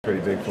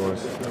Pretty big for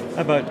us.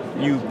 How about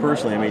you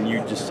personally? I mean, you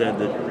just said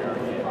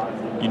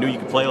that you knew you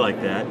could play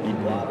like that. You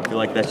feel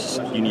like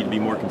you need to be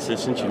more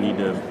consistent. You need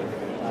to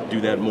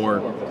do that more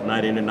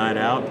night in and night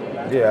out.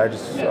 Yeah, I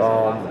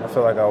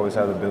feel like I always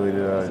had the ability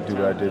to do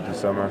what I did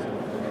this summer,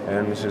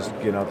 and it's just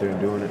getting out there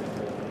and doing it.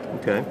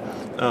 Okay.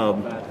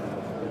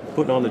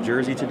 Putting on the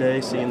jersey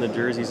today, seeing the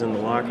jerseys in the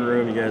locker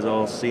room, you guys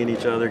all seeing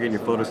each other, getting your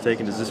photos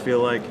taken. Does this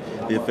feel like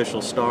the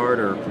official start,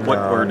 or what?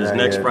 No, Or does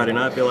next yet. Friday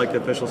night feel like the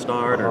official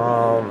start?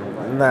 Or?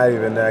 Not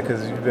even that,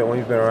 because when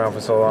you've been around for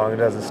so long, it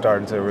doesn't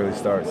start until it really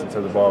starts,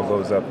 until the ball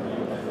goes up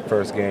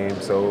first game.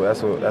 So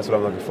that's what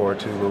I'm looking forward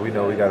to. But we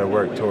know we got to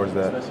work towards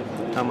that.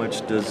 How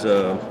much does,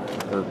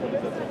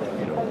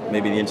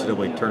 maybe the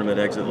NCAA tournament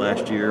exit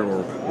last year,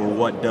 or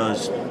what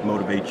does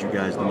motivate you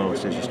guys the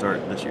most as you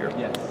start this year?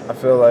 I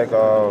feel like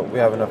we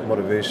have enough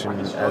motivation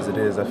as it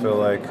is. I feel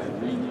like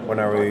we're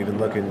not really even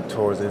looking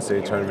towards the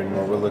NCAA tournament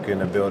anymore. We're looking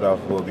to build off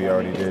of what we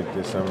already did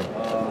this summer.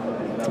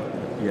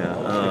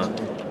 Yeah.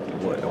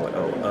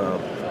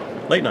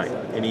 Late night.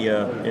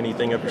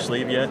 Anything up your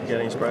sleeve yet?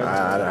 Got any surprises?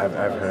 I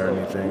haven't heard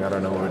anything. I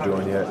don't know what we're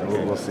doing yet.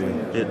 We'll see.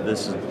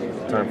 This is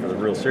time for the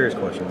real serious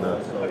question.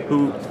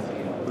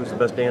 Who's the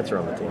best dancer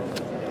on the team?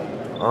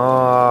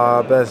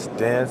 Best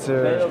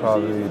dancer is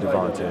probably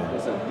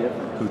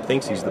Devontae. Who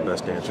thinks he's the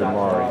best dancer?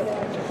 Jamari,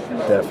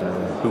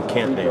 definitely. Who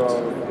can't dance?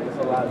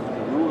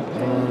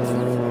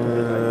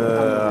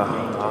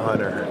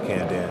 Hunter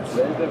can't dance.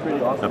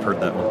 I've heard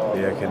that one.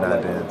 Yeah,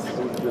 cannot dance.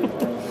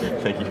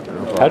 Thank you.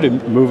 How to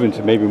move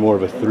into maybe more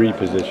of a three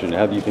position?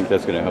 How do you think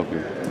that's going to help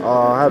you?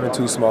 Having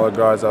two smaller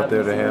guards out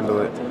there to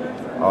handle it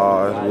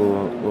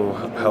will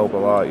help a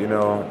lot.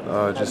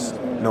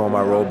 Just knowing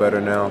my role better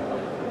now.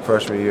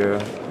 Freshman year,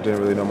 didn't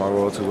really know my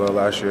role too well.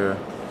 Last year,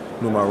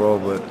 knew my role,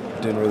 but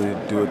didn't really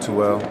do it too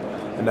well.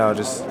 And now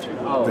just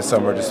this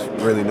summer, just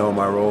really knowing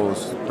my role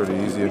is pretty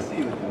easy.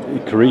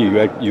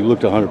 Career, you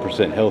looked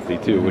 100% healthy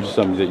too, which is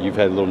something that you've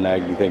had little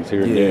nagging things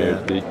here and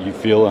there. Did you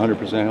feel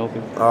 100% healthy?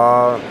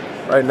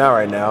 Right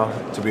now,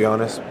 to be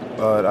honest.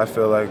 But I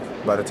feel like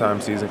by the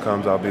time season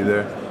comes, I'll be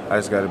there. I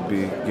just got to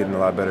be getting in a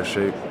lot better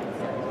shape.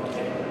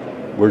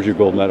 Where's your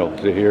gold medal?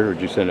 Is it here, or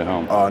did you send it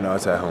home? Oh no,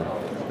 it's at home.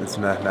 It's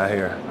not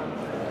here.